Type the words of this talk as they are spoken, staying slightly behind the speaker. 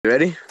You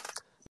ready?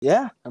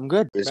 Yeah, I'm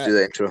good. Let's Right. do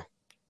the intro.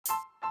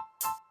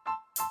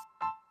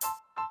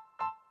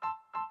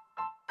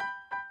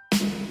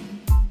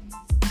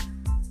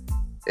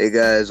 Hey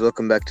guys,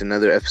 welcome back to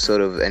another episode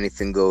of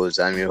Anything Goes.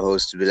 I'm your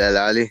host, Bilal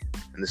Ali,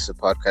 and this is a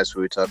podcast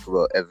where we talk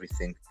about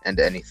everything and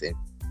anything.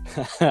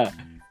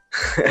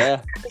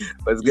 Yeah.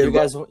 What's good, You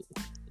bro? guys?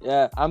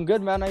 Yeah, I'm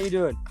good, man. How you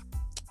doing?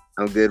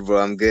 I'm good, bro.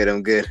 I'm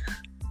good.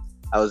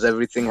 How's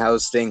everything?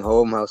 How's staying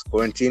home? How's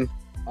quarantine?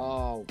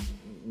 Oh,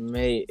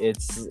 mate,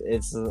 it's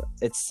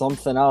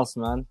something else,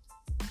 man.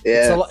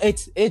 Yeah,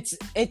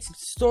 It's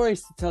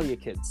stories to tell your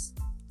kids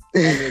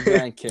and your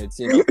grandkids.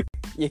 You know,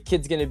 your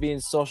kid's gonna be in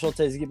social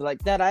studies. He's gonna be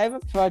like, "Dad, I have a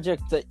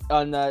project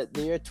on the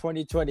year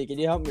 2020. Can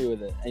you help me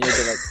with it?" And you're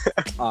gonna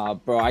like, "Ah,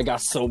 bro, I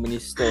got so many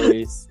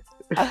stories."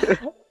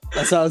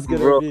 That's how it's gonna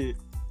Bro. be.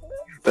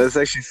 that's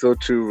actually so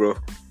true, bro.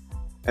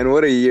 And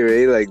what a year,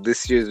 eh? Like,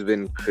 this year's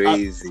been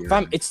crazy.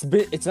 Fam, it's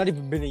not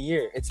even been a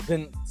year. It's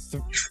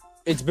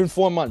been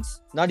 4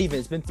 months. Not even.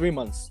 It's been 3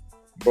 months.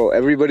 Bro,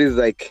 everybody's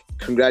like,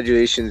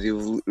 congratulations,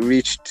 you've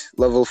reached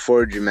level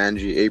 4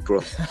 Jumanji,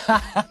 April.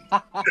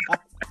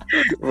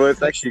 Bro,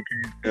 it's actually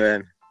crazy,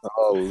 man.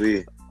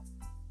 Holy.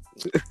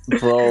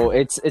 Bro,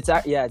 it's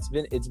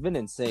been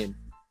insane.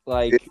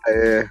 Like,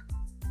 Yeah.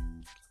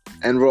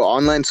 And bro,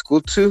 online school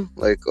too?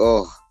 Like,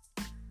 oh,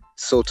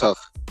 so tough.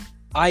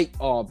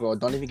 bro,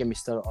 don't even get me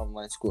started on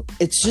online school.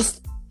 It's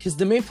just because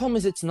the main problem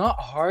is it's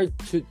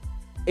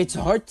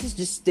hard to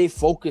just stay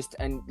focused,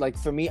 and like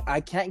for me, I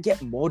can't get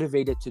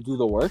motivated to do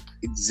the work.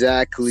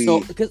 Exactly.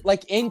 So because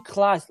like in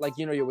class, like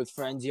you're with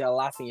friends, you're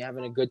laughing, you're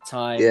having a good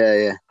time.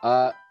 Yeah.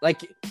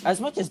 Like as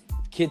much as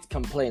kids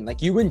complain,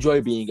 like you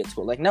enjoy being at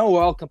school. Like now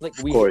we're all complain.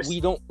 course. We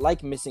don't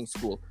like missing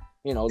school.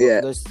 You know, Yeah.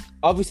 there's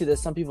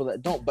some people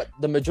that don't, but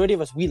the majority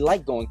of us, we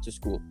like going to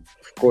school.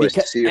 Of course,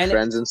 Because- to see your and-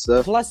 friends and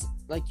stuff. Plus,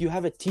 like you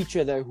have a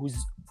teacher there who's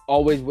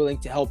always willing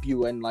to help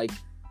you, and like,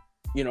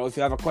 you know, if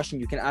you have a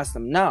question, you can ask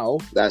them now.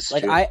 That's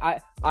Like true.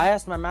 I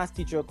asked my math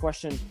teacher a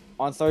question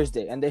on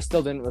Thursday, and they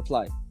still didn't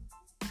reply.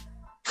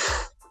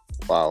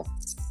 Wow.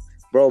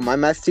 Bro, my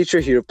math teacher,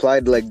 he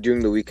replied like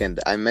during the weekend.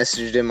 I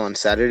messaged him on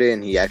Saturday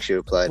and he actually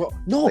replied. Bro,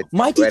 no, Like,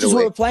 my right teachers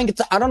were away. replying.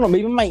 I don't know,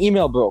 maybe my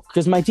email broke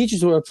because my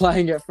teachers were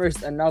replying at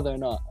first, and now they're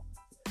not.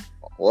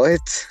 What?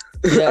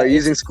 Yeah, Are you it's-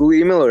 using school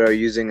email or are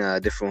you using a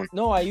different one?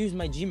 No, I use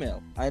my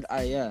Gmail.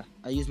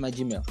 I use my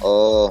Gmail.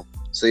 Oh,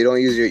 so you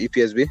don't use your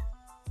EPSB?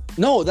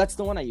 No, that's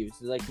the one I use.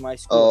 Like my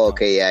school. Oh, account.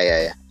 okay.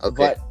 Yeah. Okay.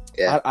 But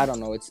yeah. I don't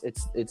know.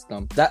 It's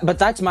dumb. But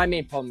that's my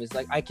main problem. Is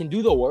like I can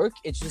do the work.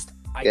 It's just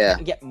I Yeah.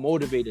 can't get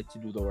motivated to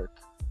do the work.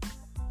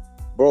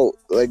 Bro,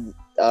 like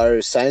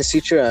our science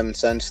teacher, I'm in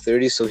science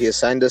 30, so he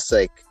assigned us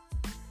like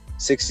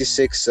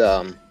 66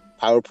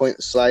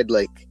 PowerPoint slide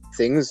like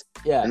things,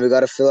 Yeah. and we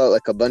got to fill out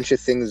like a bunch of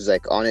things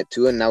like on it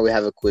too, and now we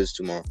have a quiz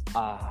tomorrow.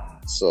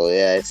 So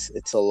yeah,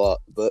 it's a lot,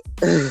 but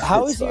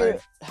How it's is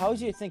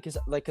your thing?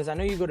 Cause I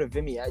know you go to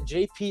Vimy at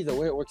JP. The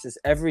way it works is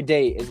every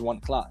day is one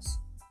class,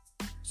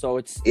 so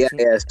it's yeah,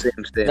 it's-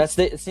 same. That's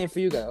the same for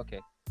you guys. Okay,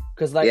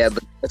 cause like Yeah,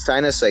 but they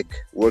assign us like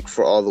work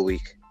for all the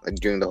week, like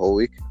during the whole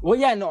week. well,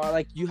 yeah, no,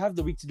 like you have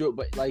the week to do it,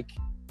 but like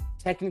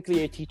technically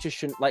your teacher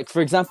shouldn't. Like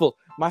for example,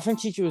 my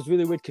French teacher was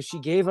really weird because she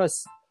gave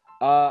us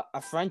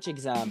a French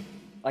exam,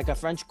 like a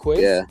French quiz,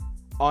 Yeah.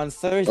 on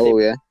Thursday. Oh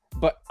yeah.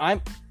 But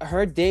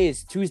her day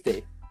is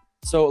Tuesday,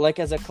 so like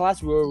as a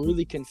class we were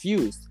really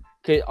confused.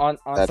 Okay, on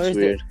That's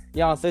Thursday, weird.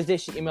 yeah, on Thursday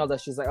she emailed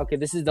us. She's like, okay,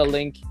 this is the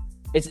link.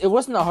 It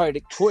wasn't a hard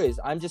quiz.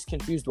 I'm just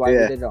confused why we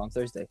Yeah. did it on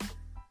Thursday.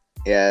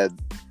 Yeah,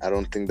 I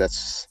don't think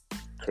that's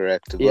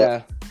correct. But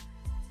Yeah,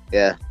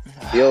 yeah.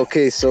 Yeah.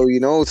 Okay, so you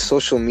know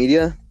social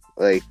media,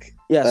 like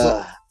yeah.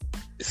 So,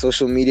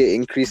 social media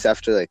increased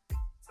after like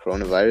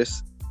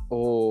coronavirus.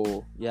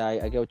 oh, yeah,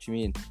 I get what you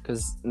mean.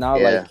 Because now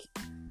Yeah. like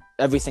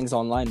everything's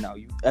online now.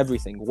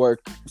 Everything,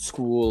 work,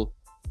 school,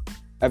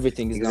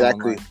 everything is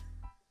Exactly. now online.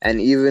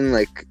 And even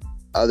like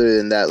other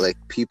than that, like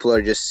people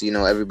are just,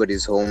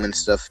 everybody's home and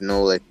stuff,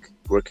 no like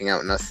working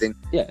out, nothing.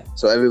 Yeah,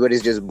 So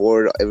everybody's just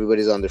bored,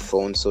 everybody's on their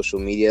phone, social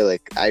media.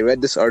 Like I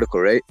read this article,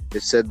 right?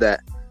 It said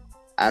that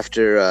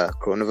after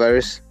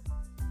coronavirus,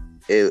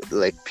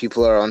 like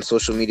people are on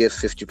social media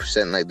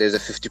 50%. Like there's a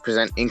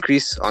 50%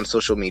 increase on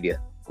social media.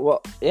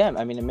 well, yeah.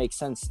 I mean, it makes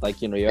sense.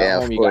 Like you're Yeah,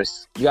 at of home,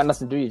 course. you got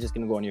nothing to do. You're just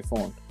gonna go on your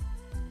phone.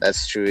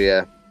 That's true,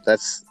 yeah.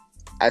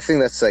 I think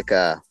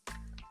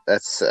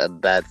that's a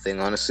bad thing,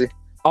 honestly.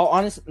 Oh,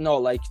 honestly, no.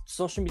 Like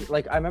social media.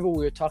 Like I remember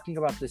we were talking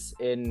about this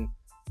in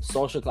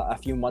social class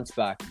a few months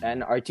back,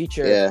 and our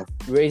teacher Yeah.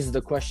 raised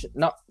the question.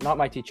 Not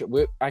my teacher.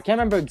 I can't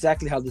remember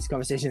exactly how this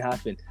conversation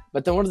happened,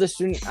 but then one of the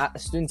students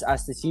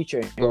asked the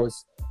teacher. He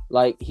goes,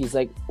 like, he's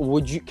like,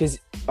 would you? Because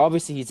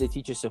obviously he's a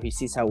teacher, so he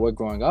sees how we're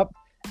growing up,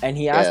 and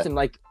he asked Yeah. him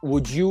like,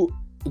 would you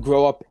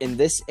grow up in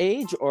this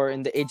age or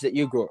in the age that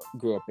you grew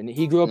up in?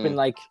 He grew up in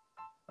like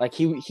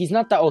he's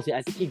not that old.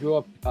 I think he grew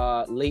up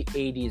late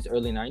 80s,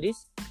 early 90s.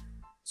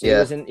 So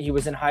Yeah. he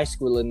was in high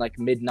school in like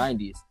mid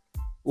 90s,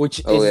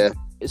 which Oh, is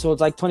yeah. so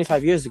it's like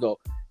 25 years ago.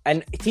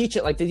 And the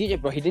teacher,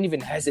 bro, he didn't even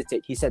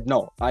hesitate. He said,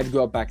 "No, I'd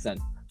grow up back then."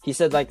 He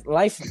said, "Like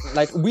life,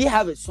 like we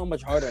have it so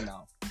much harder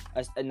now."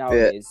 Yeah,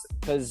 nowadays.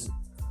 Because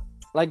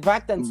like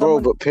back then, bro.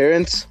 someone But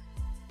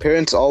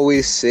parents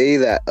always say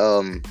that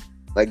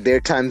like their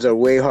times are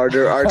way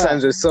harder. Our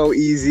times are so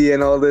easy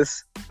and all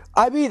this.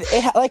 I mean,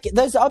 like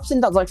there's ups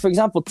and downs. Like for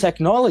example,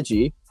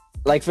 technology.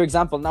 Like for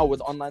example, now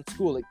with online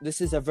school, like,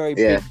 this is a very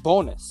Yeah, big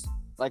bonus.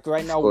 Like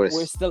right of now, we're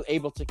course. still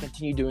able to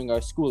continue doing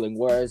our schooling.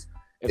 Whereas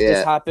if this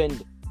Yeah,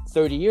 happened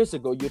 30 years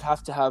ago, you'd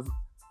have to have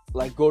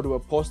like go to a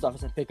post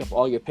office and pick up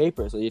all your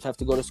papers, or you'd have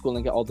to go to school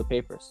and get all the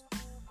papers.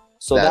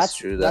 So that's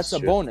true. that's That's a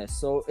true. bonus.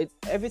 So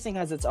everything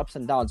has its ups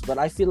and downs. But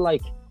I feel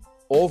like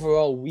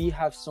overall, we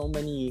have so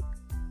many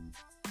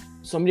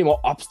more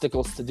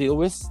obstacles to deal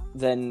with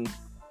than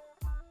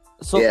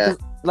Yeah, 'cause,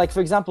 like for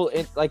example,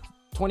 like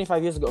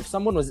 25 years ago, if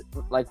someone was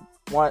like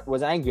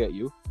was angry at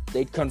you,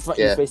 they'd confront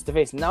you yeah, face to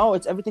face. Now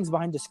everything's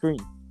behind the screen.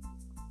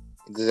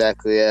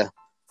 exactly. Yeah.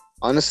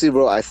 Honestly,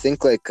 bro, I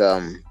think like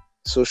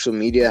social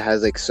media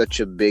has like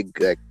such a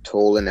big like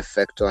toll and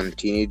effect on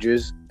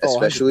teenagers, Oh,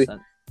 especially.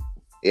 100%.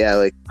 Yeah,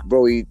 like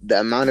bro, the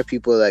amount of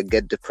people that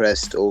get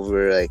depressed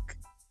over like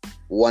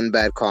one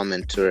bad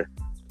comment, or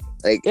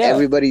like Yeah,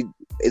 everybody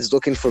is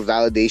looking for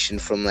validation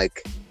from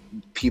like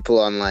people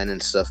online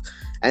and stuff,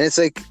 and it's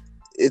like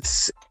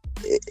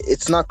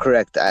it's not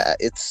correct.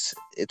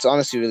 It's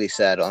honestly really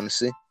sad,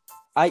 honestly.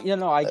 I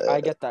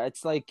get that.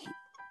 It's like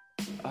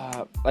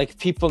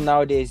people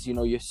nowadays,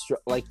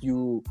 like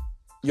you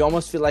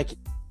almost feel like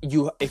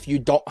if you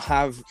don't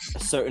have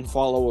certain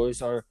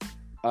followers, or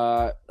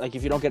like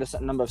if you don't get a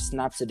certain number of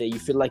snaps a day, you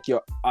feel like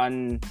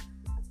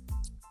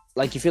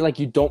like you feel like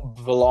you don't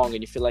belong,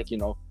 and you feel like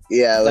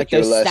Yeah, like like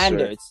you're there's less,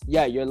 standards.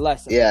 Yeah, you're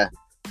less. And yeah,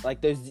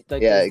 like there's yeah,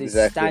 there's these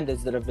exactly,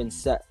 standards that have been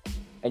set,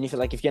 and you feel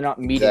like if you're not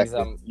meeting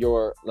exactly. them,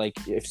 you're like,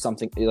 if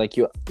something, like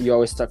you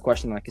always start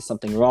questioning, like, is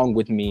something wrong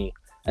with me?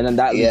 And then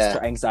that leads Yeah,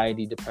 to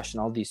anxiety, depression,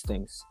 all these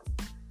things.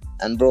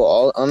 and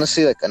bro,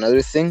 honestly, like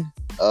another thing,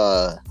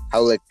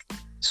 how like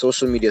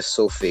social media is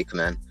so fake,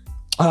 man.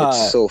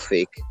 It's so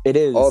fake. It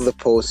is. All the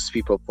posts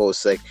people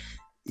post, like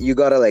you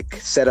gotta like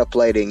set up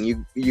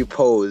lighting, you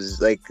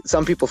pose, like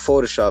some people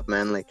Photoshop,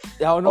 man, like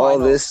Oh no, I all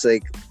know. this,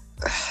 like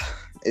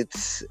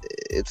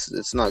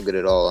it's not good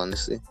at all,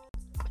 honestly.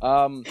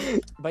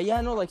 But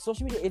yeah, no, like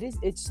social media, it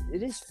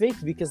is fake,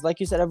 because like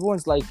you said,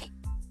 everyone's like,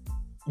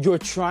 you're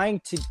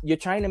trying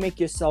to make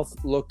yourself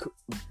look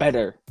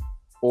better,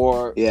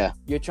 or Yeah,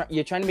 you're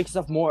trying to make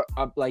yourself more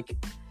like,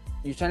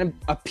 you're trying to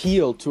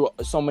appeal to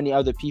so many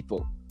other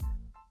people.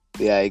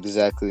 yeah,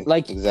 exactly,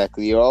 Like,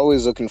 exactly. You're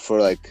always looking for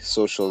like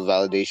social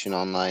validation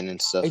online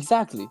and stuff.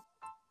 exactly.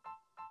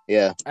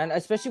 Yeah, And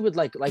especially with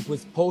like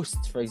with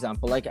posts, for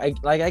example, like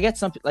I get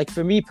some, like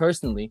for me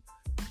personally,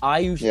 I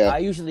yeah,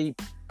 usually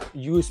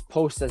use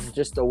posts as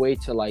just a way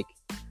to like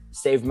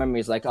save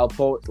memories. Like I'll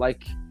post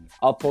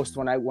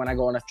when I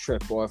go on a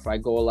trip, or if I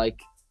go like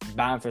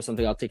Banff or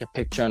something, I'll take a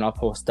picture and I'll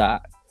post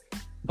that.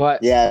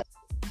 But yeah,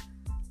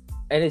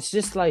 and it's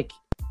just like,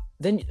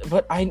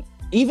 but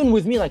even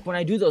with me, like when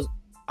I do those,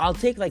 I'll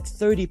take like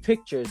 30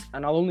 pictures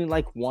and I'll only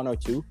like one or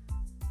two.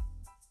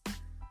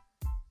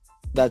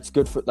 That's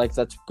good for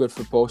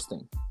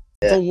posting.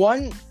 Yeah. The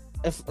one,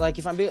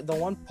 if I'm being, the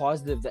one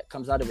positive that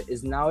comes out of it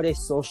is nowadays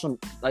social,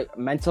 like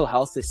mental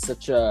health is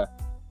such a,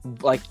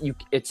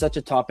 it's such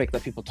a topic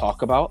that people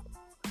talk about.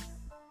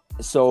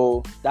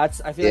 So I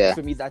feel Yeah. like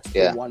for me, that's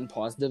Yeah. the one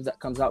positive that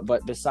comes out.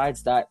 But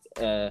besides that,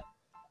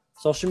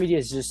 social media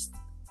is just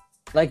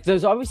like,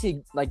 there's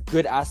obviously like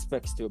good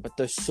aspects to it, but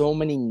there's so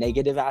many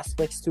negative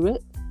aspects to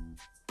it.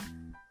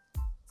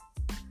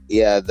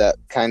 yeah, that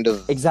kind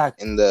of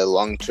Exactly. in the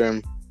long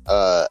term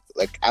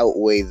like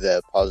outweigh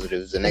the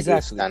positives. The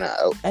negatives Exactly. kind of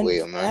outweigh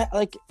them, right?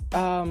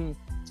 Yeah,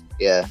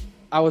 Yeah,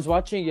 I was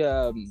watching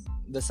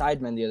the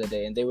Sidemen the other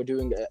day, and they were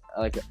doing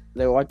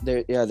they were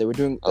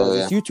doing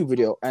this YouTube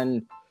video,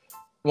 and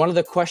one of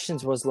the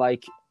questions was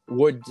like,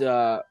 would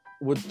the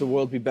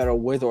world be better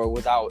with or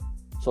without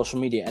social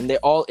media? And they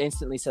all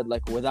instantly said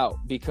like without,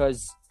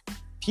 because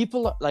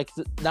people like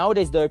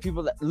nowadays there are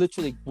people that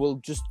literally will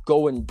just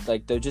go and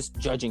like they're just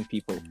judging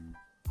people.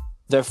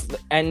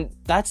 And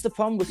that's the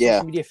problem with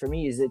social media for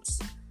me, is it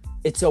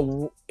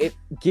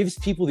gives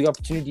people the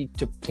opportunity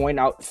to point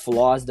out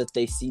flaws that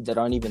they see that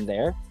aren't even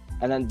there,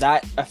 and then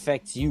that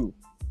affects you.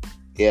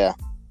 yeah,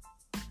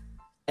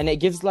 And it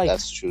gives like,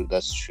 that's true.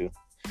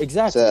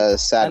 exactly. It's a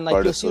sad And like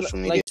part you'll of see, social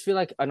media. like I feel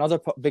like another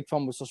big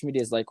problem with social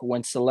media is like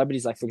when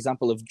celebrities, like for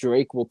example, if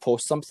Drake will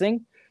post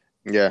something,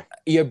 Yeah,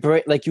 your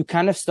brain, like you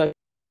kind of start,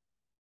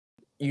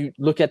 you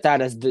look at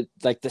that as the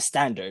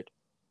standard,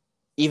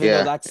 even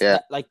though that's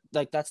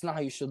that's not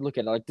how you should look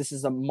at it. Like, this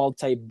is a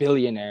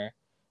multi-billionaire.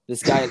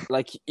 This guy,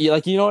 like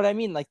you know what I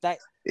mean? Like that.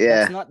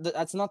 yeah,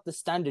 That's not the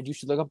standard you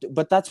should look up to.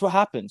 But that's what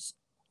happens.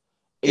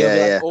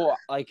 yeah. Oh,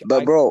 like.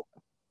 But bro,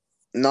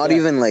 not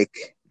even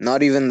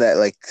that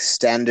like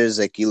standards,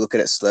 like you look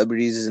at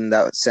celebrities in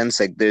that sense.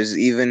 Like there's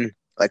even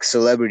like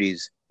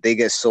celebrities, they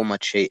get so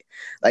much hate.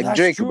 Like that's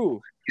Drake,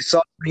 true. you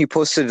saw he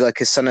posted like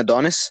his son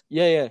Adonis.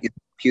 Yeah.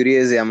 Cute he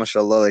is, yeah,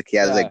 mashallah. Like he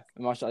has like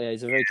mashallah, yeah,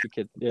 he's a very cute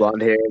kid. Yeah.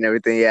 blonde hair and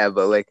everything. Yeah,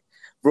 but like,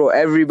 bro,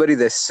 everybody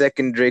the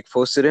second Drake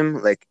posted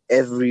him, like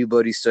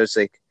everybody starts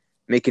like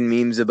making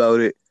memes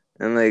about it,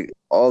 and like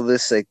all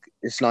this, like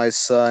it's not his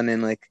son,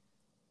 and like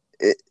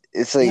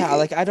it's like Yeah,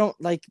 like I don't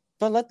like,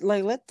 but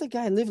let the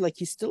guy live. Like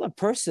he's still a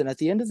person at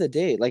the end of the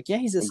day. Like yeah,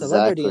 he's a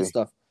celebrity and exactly,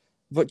 stuff,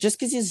 but just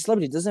because he's a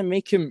celebrity doesn't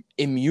make him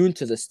immune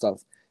to this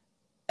stuff.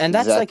 And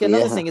that's like exactly,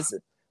 another yeah, thing is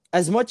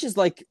as much as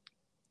like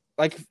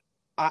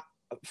I,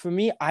 for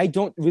me, I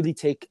don't really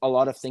take a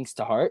lot of things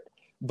to heart,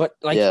 but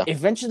like yeah,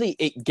 eventually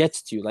it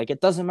gets to you. Like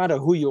it doesn't matter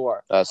who you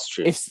are. that's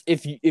true.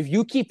 If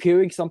you keep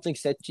hearing something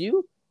said to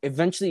you,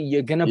 eventually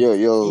you're gonna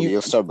you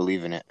You'll start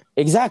believing it.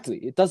 exactly.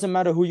 It doesn't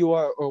matter who you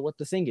are or what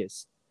the thing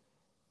is.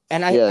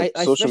 And Yeah, I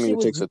social especially media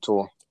with takes a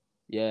toll.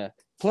 yeah.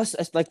 Plus,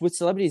 it's like with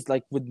celebrities,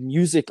 like with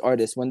music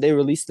artists, when they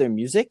release their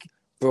music,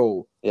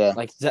 bro, Yeah,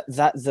 like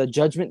that the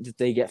judgment that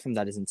they get from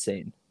that is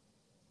insane.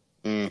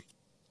 mm.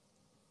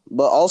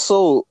 But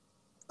also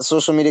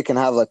social media can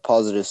have like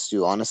positives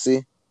too.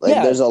 Honestly, like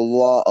Yeah, there's a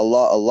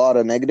lot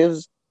of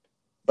negatives.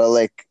 But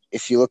like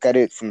if you look at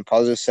it from a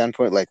positive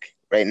standpoint, like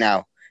right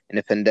now in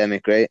a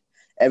pandemic, right?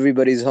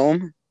 Everybody's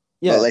home,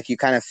 but yeah, like you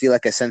kind of feel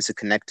like a sense of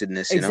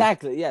connectedness, you know?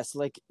 exactly. Yes,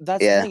 like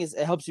that's the Yeah. thing is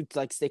it helps you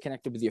like stay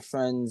connected with your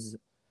friends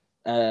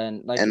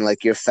and like And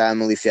like your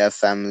family, if you have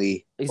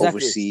family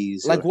exactly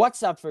overseas like or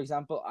WhatsApp, for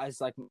example, I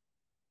was like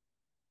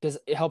because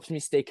it helps me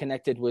stay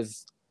connected with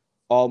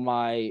all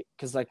my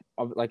because like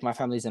my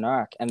family's in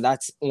Iraq, and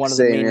that's one of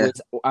the same, main yeah.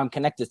 ways I'm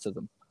connected to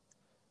them.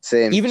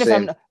 Same, Even if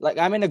same.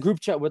 I'm in a group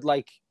chat with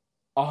like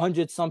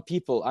 100 some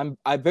people,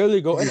 I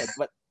barely go in it,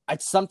 but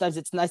sometimes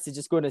it's nice to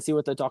just go in and see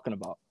what they're talking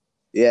about.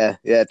 Yeah,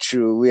 yeah,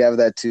 true. We have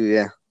that too,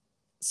 yeah.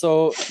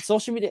 So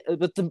social media,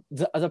 but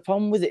the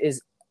problem with it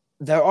is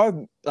there are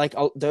like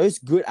there's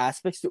good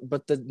aspects to it,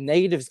 but the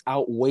negatives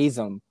outweigh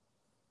them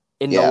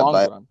in the Yeah, long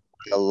by run.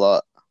 a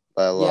lot.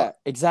 By a Yeah, lot.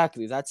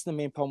 exactly. That's the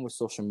main problem with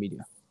social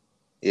media.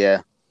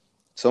 Yeah.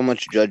 So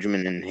much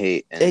judgment and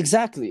hate and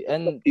Exactly,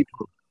 and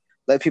people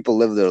let people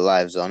live their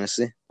lives,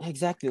 honestly.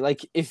 exactly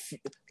like if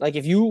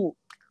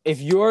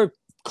your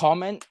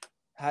comment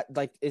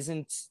like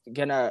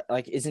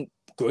isn't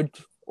good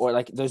or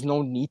like there's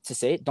no need to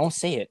say it, don't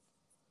say it.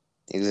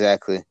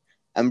 Exactly.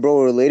 And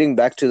bro, relating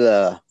back to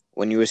the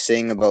when you were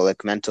saying about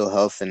like mental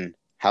health and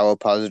how a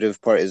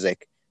positive part is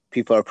like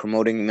people are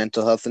promoting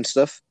mental health and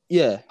stuff.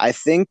 Yeah,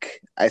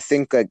 I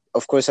think like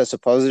of course that's a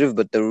positive,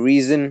 but the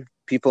reason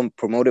people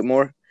promote it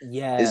more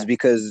is yeah,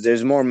 because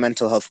there's more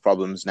mental health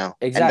problems now.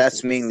 And exactly.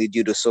 that's mainly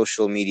due to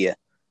social media.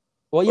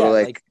 Well, Or yeah,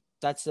 like like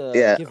that's a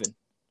yeah, given.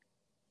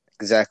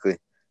 exactly.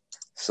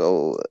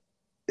 So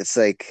it's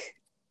like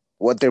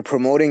what they're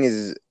promoting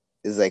is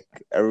like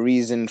a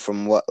reason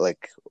from what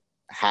like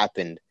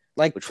happened,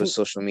 Like which was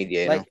social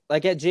media, you know?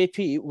 like at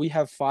JP we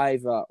have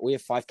five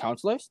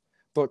counselors,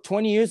 but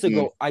 20 years Mm,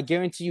 ago I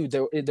guarantee you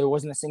there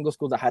wasn't a single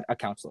school that had a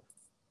counselor.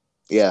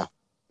 yeah.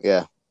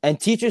 Yeah. And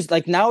teachers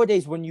like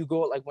nowadays when you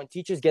go like when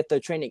teachers get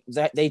their training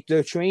that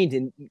they're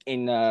trained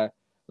in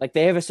like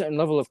they have a certain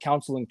level of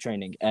counseling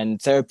training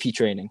and therapy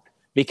training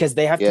because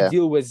they have to Yeah.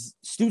 deal with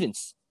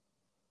students,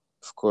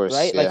 Of course.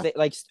 right? Like Yeah. they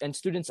like and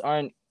students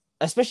aren't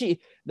especially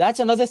that's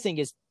another thing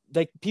is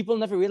like people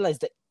never realize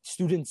that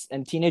students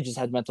and teenagers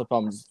had mental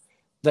problems.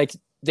 Like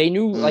they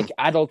knew Mm, like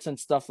adults and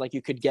stuff like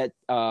you could get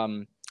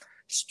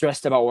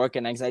stressed about work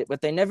and anxiety,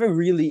 but they never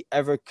really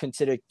ever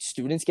considered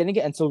students getting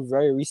it until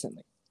very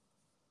recently.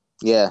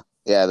 yeah.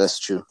 Yeah. That's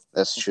true.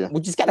 That's true.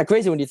 Which is kind of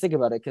crazy when you think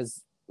about it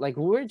because like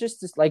we're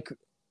just this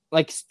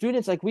like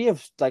students like we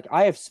have like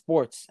I have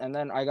sports and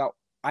then I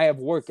have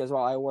work as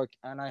well. I work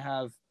and I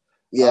have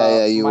Yeah.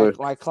 Yeah. You my work.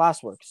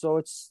 classwork, so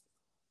it's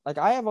like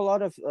I have a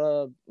lot of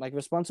like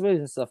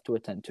responsibilities and stuff to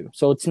attend to,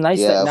 so it's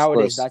nice that Yeah. Of nowadays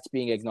course. that's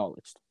being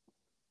acknowledged.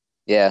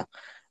 Yeah.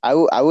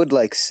 I would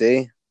like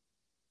say,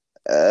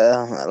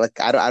 like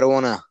I don't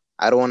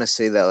wanna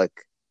say that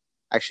like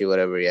actually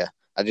whatever. Yeah.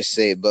 I'll just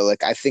say it. But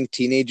like I think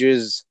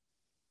teenagers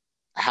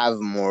have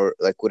more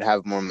like would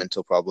have more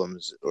mental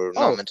problems or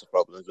not Oh, mental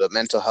problems, but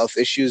mental health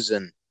issues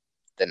than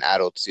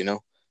adults. You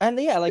know. and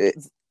yeah, like It,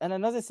 and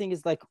another thing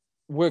is like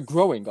we're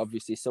growing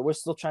obviously, so we're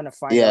still trying to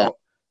find yeah. out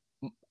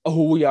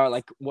who we are,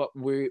 like what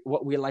we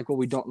like, what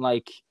we don't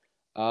like.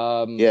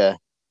 um Yeah.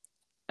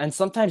 and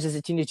sometimes as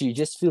a teenager you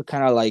just feel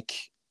kind of like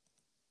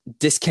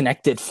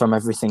disconnected from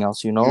everything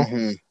else, you know?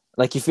 Mhm.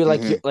 Like you feel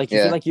like Mhm. you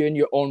feel Yeah. like you're in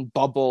your own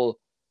bubble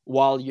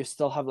while you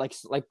still have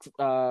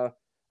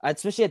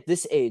especially at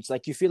this age,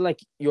 like you feel like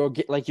you're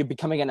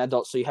becoming an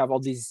adult, so you have all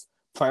these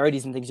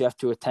priorities and things you have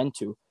to attend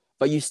to,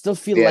 but you still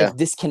feel Yeah. like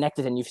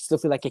disconnected and you still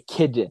feel like a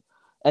kid.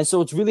 And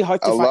so it's really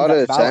hard to A find lot of that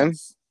the time.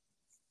 balance.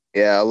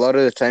 Yeah. A lot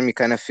of the time you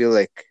kind of feel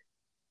like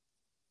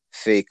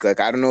fake. Like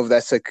I don't know if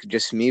that's like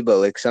just me, but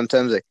like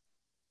sometimes I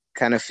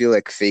kind of feel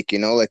like fake. You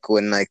know, like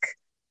when like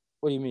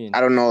What do you mean?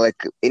 I don't know,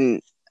 like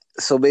in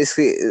so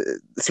basically,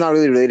 it's not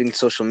really relating to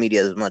social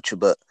media as much,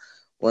 but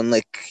when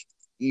like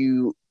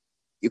you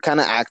you kind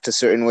of act a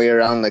certain way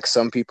around like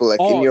some people,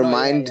 like in Oh your no,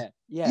 yeah, mind, yeah,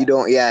 you yeah,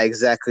 don't. Yeah,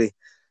 exactly,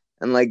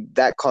 and like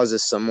that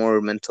causes some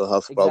more mental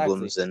health exactly.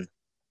 problems, and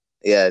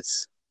yeah,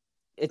 It's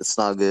it's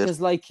not good.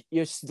 because like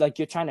you're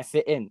trying to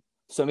fit in.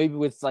 So maybe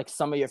with like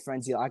some of your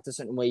friends you'll act a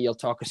certain way, you'll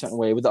talk a certain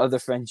way. With the other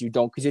friends you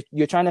don't, because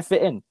you're trying to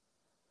fit in.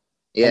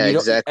 Yeah, and you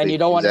exactly,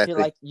 don't want to feel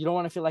exactly. like you don't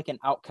want to feel like an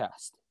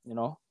outcast, you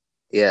know?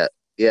 Yeah,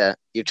 yeah.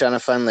 You're trying to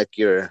find like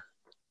your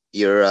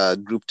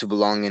group to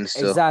belong in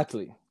still.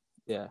 Exactly.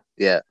 Yeah.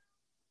 Yeah.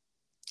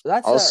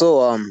 That's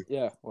Also,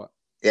 yeah, what?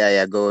 yeah,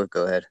 yeah. Go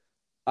ahead.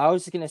 I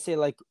was just gonna say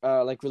like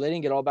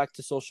relating it all back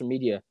to social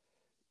media.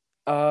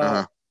 Uh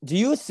Uh-huh. do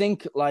you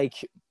think like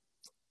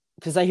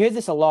because I hear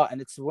this a lot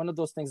and it's one of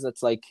those things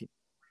that's like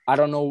I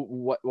don't know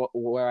what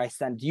where I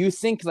stand. Do you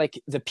think like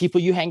the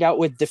people you hang out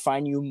with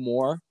define you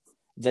more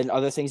than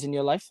other things in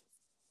your life?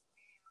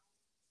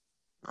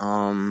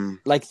 Um,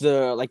 Like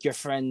your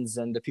friends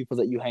and the people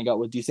that you hang out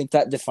with. Do you think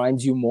that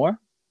defines you more,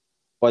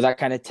 or that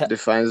kind of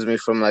defines me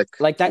from like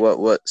like that?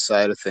 what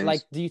side of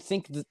Like, things? do you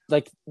think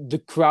like the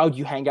crowd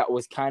you hang out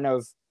with kind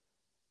of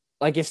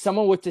like if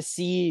someone were to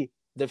see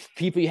the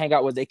people you hang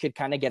out with, they could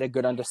kind of get a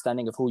good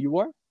understanding of who you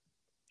are?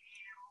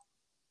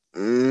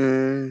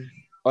 Mm,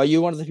 Are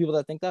you one of the people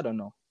that think that or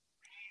no?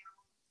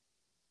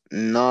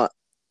 not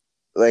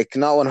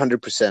not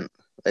 100%.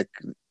 Like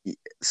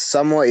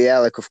somewhat, yeah.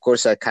 Like of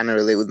course, I kind of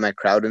relate with my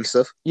crowd and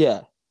stuff,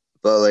 Yeah,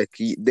 but like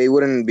they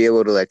wouldn't be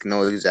able to like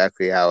know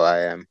exactly how I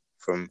am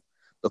from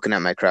looking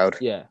at my crowd.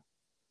 yeah.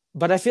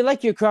 But I feel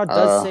like your crowd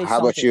does say How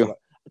about something you? about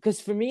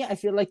because for me, I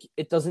feel like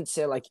it doesn't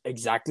say like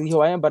exactly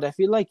who I am, but I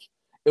feel like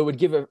it would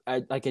give a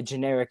like a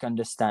generic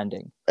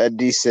understanding. A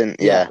decent,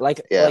 Yeah,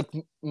 yeah, yeah, like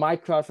my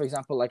crowd, for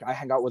example, like I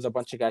hang out with a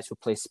bunch of guys who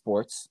play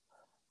sports.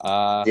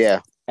 Uh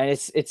yeah, and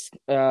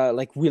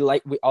like we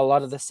a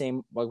lot of the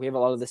same like we have a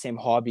lot of the same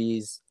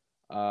hobbies,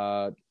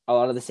 a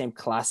lot of the same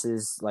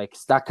classes, like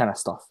that kind of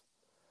stuff.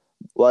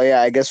 well,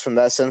 yeah. I guess from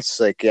that sense,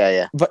 like, yeah,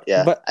 yeah,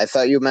 yeah. But I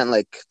thought you meant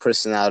like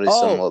personality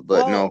oh, somewhat,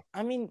 but no. well,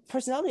 I mean,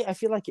 personality, I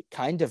feel like it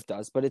kind of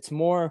does, but it's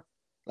more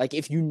like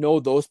if you know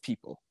those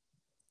people.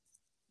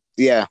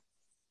 Yeah,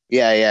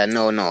 yeah, yeah.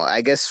 No, no.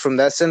 I guess from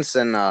that sense,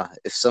 then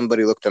if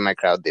somebody looked at my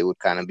crowd, they would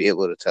kind of be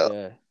able to tell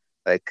Yeah.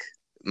 like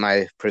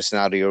my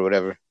personality or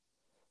whatever.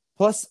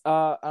 Plus,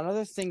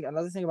 another thing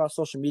about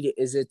social media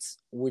is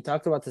we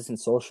talked about this in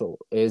social,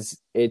 is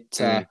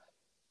Mm.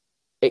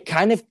 it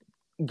kind of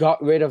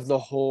got rid of the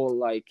whole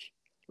like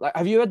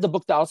have you read the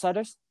book The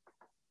Outsiders?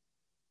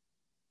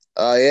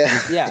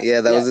 Yeah, Yeah,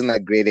 yeah. That yeah. was in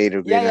like grade 8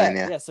 or Yeah, grade 9.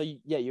 yeah, Yeah. yeah. So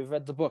yeah, you've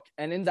read the book,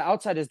 and in The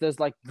Outsiders, there's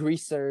like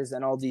greasers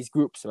and all these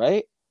groups,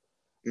 right?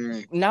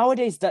 Mm.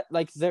 Nowadays, that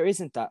like there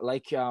isn't that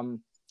like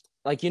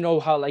you know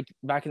how like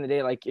back in the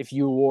day, like if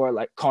you wore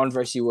like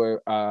Converse, you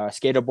were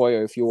skater boy,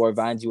 or if you wore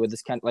Vans, you were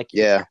this kind like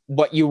Yeah,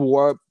 what you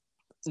wore.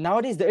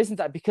 Nowadays, there isn't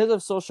that because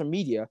of social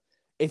media.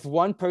 If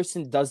one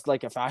person does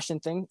like a fashion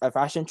thing, a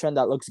fashion trend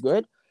that looks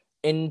good,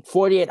 in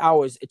 48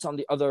 hours, it's on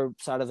the other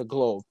side of the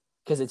globe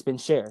because it's been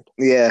shared.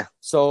 yeah,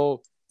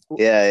 So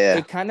yeah, yeah.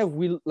 it kind of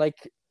we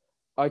like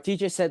our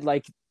teacher said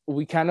like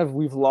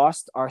we've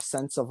lost our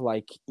sense of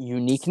like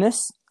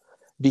uniqueness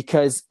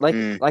because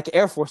Mm. like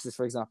Air Forces,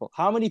 for example,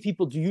 how many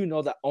people do you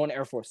know that own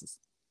Air Forces?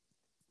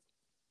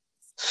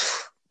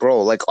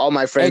 Bro, like all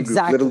my friend group,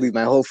 literally Exactly,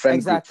 my whole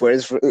friend group exactly.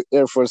 wears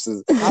Air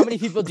Forces. How many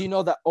people do you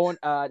know that own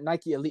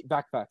Nike Elite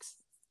backpacks?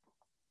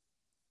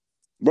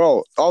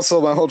 Bro,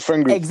 also my whole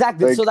friend group.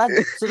 Exactly. Like,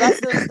 So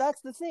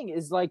that's the thing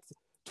is like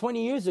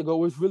 20 years ago it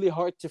was really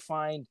hard to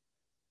find.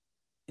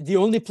 The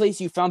only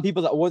place you found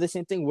people that wore the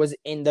same thing was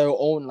in their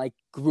own like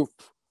group.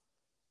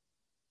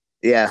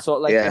 yeah, So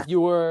like yeah, if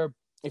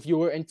you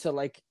were into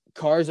like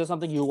cars or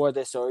something, you wore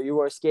this, or you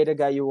were a skater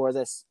guy, you wore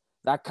this,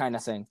 that kind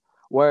of thing.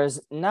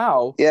 Whereas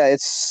now, yeah.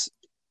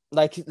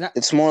 like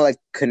It's more like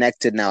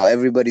connected now.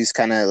 Everybody's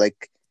kind of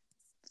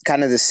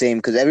the same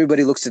because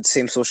everybody looks at the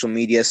same social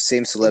media,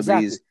 same exactly,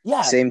 celebrities,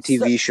 yeah, same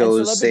TV and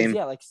shows, celebrities, same.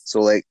 yeah, like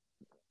So like,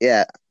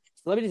 yeah.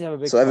 celebrities have a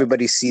big So part.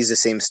 everybody sees the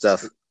same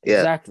stuff. Yeah,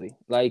 Exactly.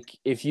 Like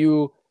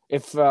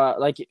if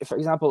like for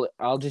example,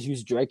 I'll just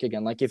use Drake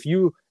again. Like if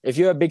you're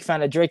a big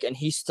fan of Drake and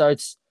he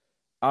starts,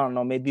 I don't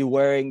know, maybe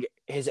wearing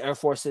his Air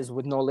Forces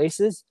with no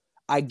laces,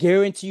 I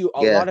guarantee you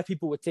a yeah, lot of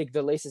people would take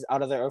the laces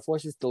out of their Air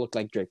Forces to look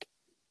like Drake.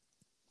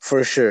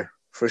 for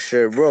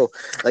sure, bro.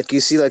 Like you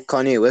see, like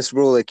Kanye West,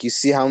 bro. Like you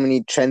see how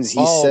many trends he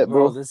Oh, set,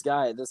 bro, bro. this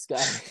guy.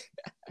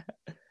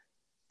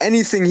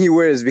 Anything he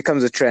wears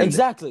becomes a trend,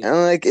 Exactly. and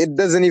like it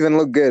doesn't even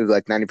look good.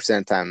 Like 90%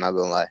 of the time, not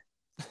gonna lie.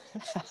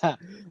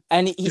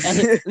 And he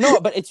no,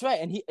 but it's right,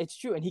 and it's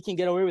true, and he can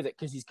get away with it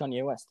because he's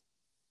Kanye West.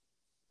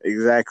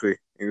 Exactly,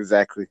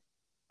 exactly.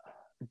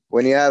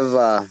 When you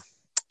have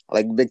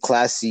like big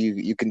class,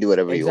 you can do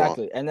whatever you want.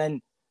 Exactly. And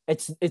then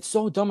it's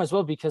so dumb as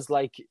well because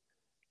like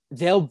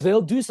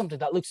they'll do something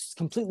that looks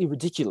completely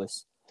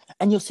ridiculous.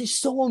 And you'll see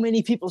so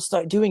many people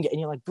start doing it, and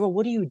you're like, bro,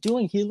 what are you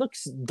doing? He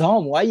looks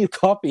dumb. Why are you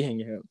copying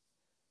him?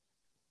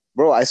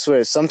 Bro, I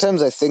swear,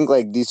 sometimes I think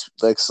like these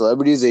like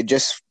celebrities, they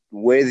just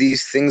wear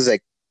these things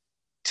like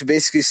to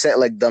basically set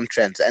like dumb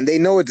trends, and they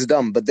know it's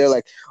dumb, but they're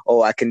like,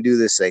 "Oh, I can do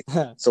this, like,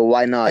 so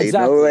why not?" You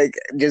know, Exactly. like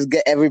just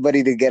get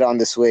everybody to get on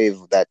this wave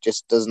that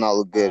just does not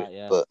look good.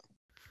 Yeah. But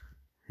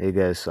hey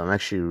guys, so I'm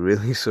actually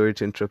really sorry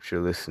to interrupt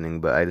your listening,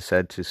 but I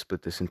decided to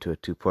split this into a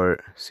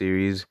two-part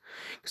series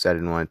because I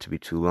didn't want it to be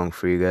too long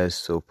for you guys.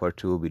 So part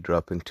two will be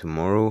dropping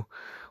tomorrow,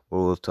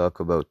 where we'll talk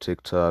about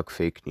TikTok,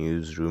 fake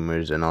news,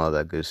 rumors, and all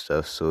that good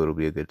stuff. So it'll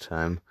be a good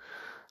time.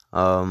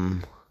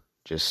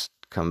 Just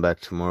come back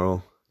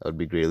tomorrow. That would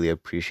be greatly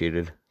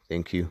appreciated.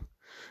 Thank you,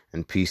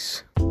 and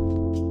peace.